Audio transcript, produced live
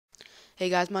Hey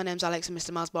guys, my name's Alex and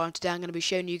Mr. Mozbar, and today I'm going to be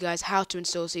showing you guys how to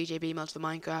install CJB mods for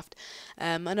Minecraft.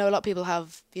 I know a lot of people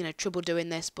have, trouble doing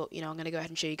this, but, I'm going to go ahead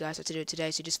and show you guys how to do it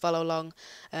today, so just follow along,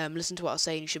 listen to what I'm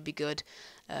saying, you should be good.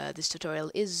 This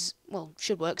tutorial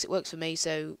should work, 'cause it works for me,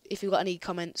 so if you've got any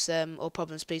comments or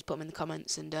problems, please put them in the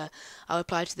comments, and I'll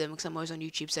reply to them, because I'm always on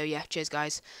YouTube, so yeah, cheers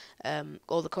guys.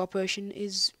 All the cooperation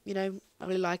is, I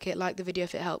really like it, like the video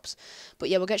if it helps. But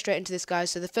yeah, we'll get straight into this,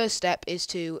 guys. So the first step is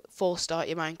to force start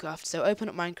your Minecraft. So open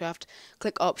up Minecraft,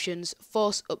 click options,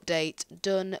 force update,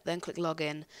 done, then click login.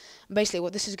 And basically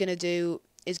what this is going to do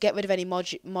is get rid of any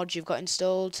mods you've got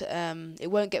installed.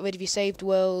 It won't get rid of your saved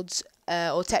worlds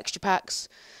or texture packs,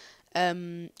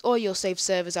 or your saved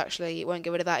servers. Actually, it won't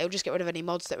get rid of that. It'll just get rid of any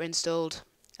mods that are installed.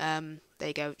 There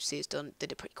you go, see, it's done.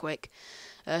 Did it pretty quick.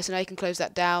 So now you can close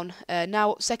that down.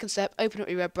 Now, second step, open up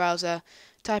your web browser,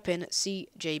 type in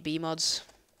CJB Mods.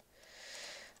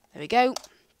 There we go.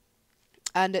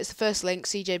 And it's the first link,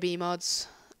 CJB Mods.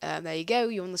 There you go,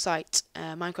 you're on the site.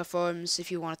 Minecraft Forums,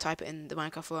 if you want to type it in the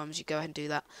Minecraft Forums, you go ahead and do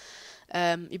that.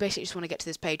 You basically just want to get to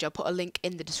this page. I'll put a link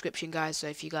in the description, guys, so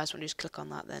if you guys want to just click on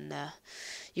that, then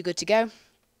you're good to go.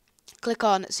 Click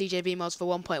on CJB Mods for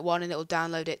 1.1 and it will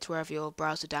download it to wherever your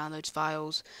browser downloads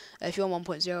files. If you're on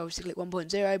 1.0, obviously click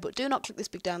 1.0, but do not click this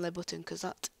big download button because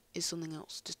that is something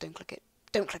else. Just don't click it.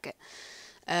 Don't click it.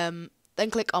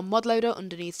 Then click on Mod Loader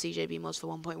underneath CJB Mods for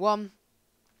 1.1.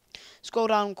 Scroll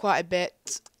down quite a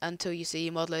bit until you see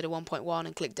Mod Loader 1.1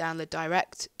 and click Download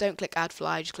Direct. Don't click Add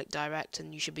Fly, just click Direct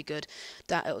and you should be good.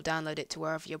 It'll download it to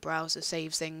wherever your browser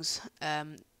saves things.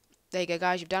 There you go,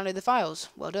 guys. You've downloaded the files.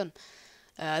 Well done.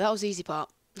 That was the easy part.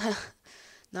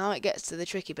 Now it gets to the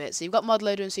tricky bit. So you've got Mod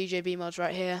Loader and CJB Mods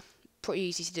right here. Pretty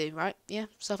easy to do, right? Yeah,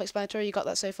 self-explanatory. You got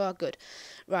that so far? Good.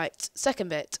 Right, second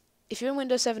bit. If you're in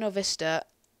Windows 7 or Vista,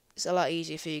 it's a lot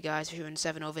easier for you guys. If you're in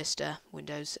 7 or Vista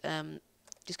Windows,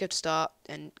 just go to Start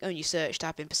and go in your search,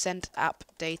 type in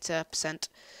 %appdata%,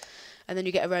 and then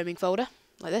you get a roaming folder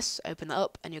like this. Open that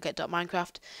up and you'll get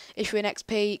 .minecraft. If you're in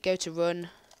XP, go to Run.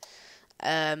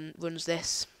 Runs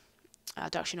this. I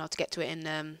don't actually know how to get to it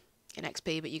in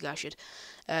XP, but you guys should.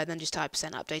 Then just type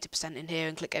 %appdata% in here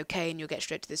and click OK, and you'll get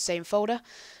straight to the same folder.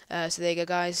 So there you go,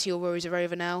 guys. Your worries are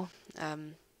over now. So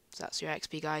that's your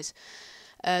XP, guys.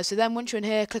 So then once you're in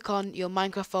here, click on your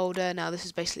Minecraft folder. Now this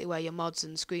is basically where your mods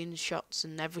and screenshots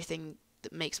and everything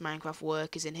that makes Minecraft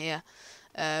work is in here.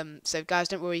 So guys,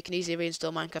 don't worry. You can easily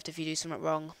reinstall Minecraft if you do something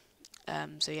wrong.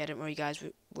 So yeah, don't worry, guys.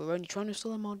 We're only trying to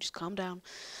install a mod. Just calm down.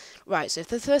 Right, so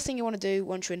the first thing you want to do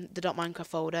once you're in the .minecraft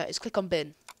folder is click on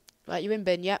bin. Right, you're in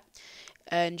bin, yeah,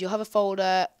 and you'll have a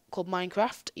folder called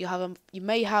Minecraft. You'll have you'll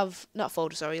have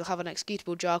an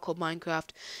executable jar called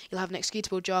Minecraft. You'll have an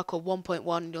executable jar called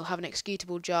 1.1. And you'll have an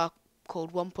executable jar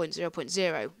called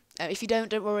 1.0.0. If you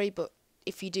don't worry, but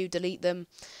if you do, delete them.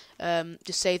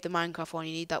 Just save the Minecraft one.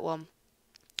 You need that one.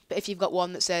 But if you've got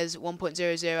one that says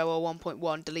 1.00 or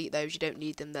 1.1, delete those. You don't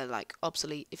need them. They're like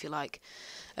obsolete, if you like.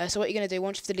 So what you're going to do,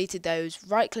 once you've deleted those,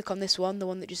 right-click on this one, the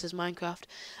one that just says Minecraft,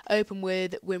 open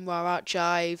with WinRAR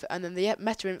archive, and then the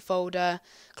metainf folder,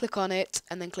 click on it,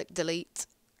 and then click delete.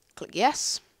 Click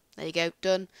yes. There you go,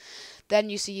 done. Then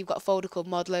you see you've got a folder called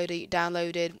Mod Loader you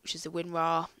downloaded, which is the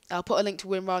WinRAR. I'll put a link to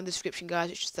WinRAR in the description,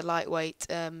 guys. It's just a lightweight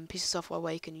piece of software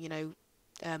where you can,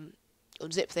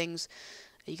 unzip things.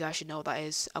 You guys should know what that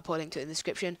is. I'll put a link to it in the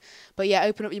description. But yeah,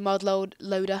 open up your mod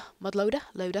loader.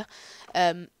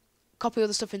 Copy all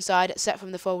the stuff inside, set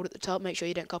from the folder at the top. Make sure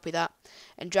you don't copy that,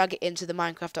 and drag it into the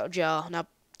Minecraft.jar. Now,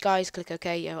 guys, click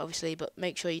OK, yeah, obviously, but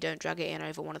make sure you don't drag it in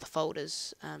over one of the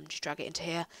folders. Just drag it into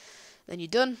here. Then you're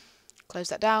done. Close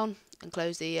that down and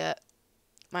close the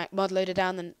mod loader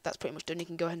down. Then that's pretty much done. You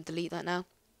can go ahead and delete that now.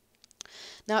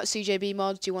 Now at CJB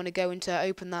Mods, you want to go into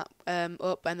open that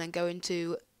up and then go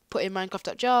into put in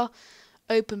Minecraft.jar,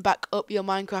 open back up your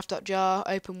Minecraft.jar,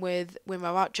 open with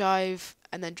WinRAR archive,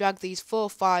 and then drag these 4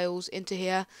 files into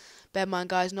here. Bear in mind,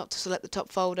 guys, not to select the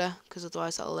top folder, because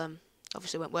otherwise that'll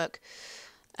obviously won't work.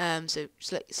 So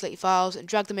select your files and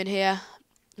drag them in here.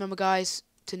 Remember, guys,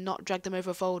 to not drag them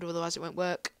over a folder, otherwise it won't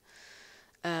work.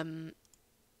 Yeah,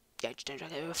 just don't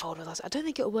drag it over a folder, otherwise I don't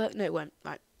think it'll work. No, it won't.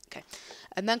 Right, okay.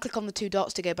 And then click on the 2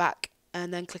 dots to go back,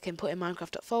 and then click in put in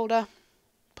Minecraft.folder.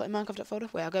 Put in Minecraft.folder.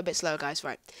 Wait, I'll go a bit slower, guys.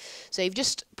 Right. So you've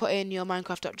just put in your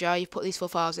Minecraft.jar. You've put these 4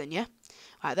 files in, yeah?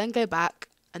 Right, then go back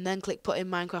and then click put in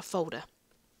Minecraft folder.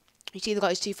 You see they've got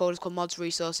these 2 folders called mods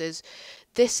resources.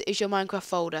 This is your Minecraft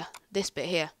folder. This bit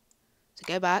here. So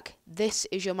go back. This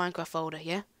is your Minecraft folder,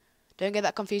 yeah? Don't get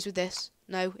that confused with this.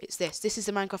 No, it's this. This is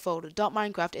the Minecraft folder.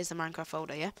 .minecraft is the Minecraft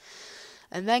folder, yeah?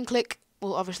 And then click,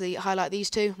 well, obviously highlight these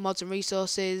 2, mods and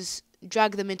resources.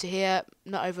 Drag them into here,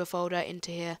 not over a folder,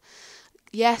 into here.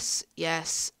 Yes,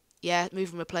 yes, yeah,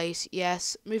 move and replace,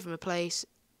 yes, move and replace,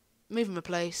 move and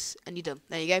replace, and you're done.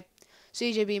 There you go.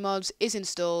 CJB Mods is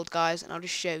installed, guys, and I'll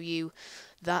just show you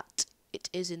that it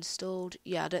is installed.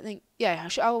 Yeah, I don't think, yeah,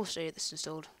 I will show you this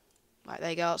installed. Right,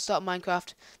 there you go. I'll start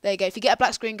Minecraft. There you go. If you get a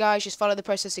black screen, guys, just follow the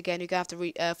process again. You're going to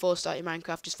have to force start your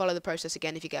Minecraft. Just follow the process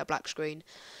again if you get a black screen.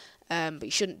 But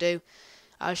you shouldn't do.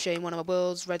 I'll show you one of my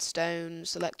worlds. Redstone,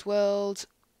 select world.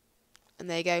 And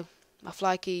there you go. My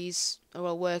fly keys are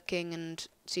all working, and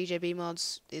CJB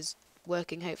Mods is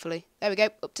working, hopefully. There we go.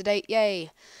 Up to date.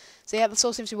 Yay. So yeah, that's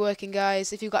all seems to be working,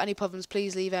 guys. If you've got any problems,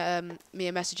 please leave me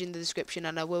a message in the description,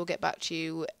 and I will get back to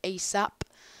you ASAP.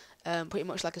 Pretty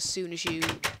much like as soon as you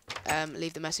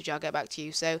leave the message, I'll get back to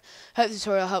you. So hope the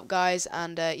tutorial helped, guys,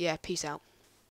 and yeah, peace out.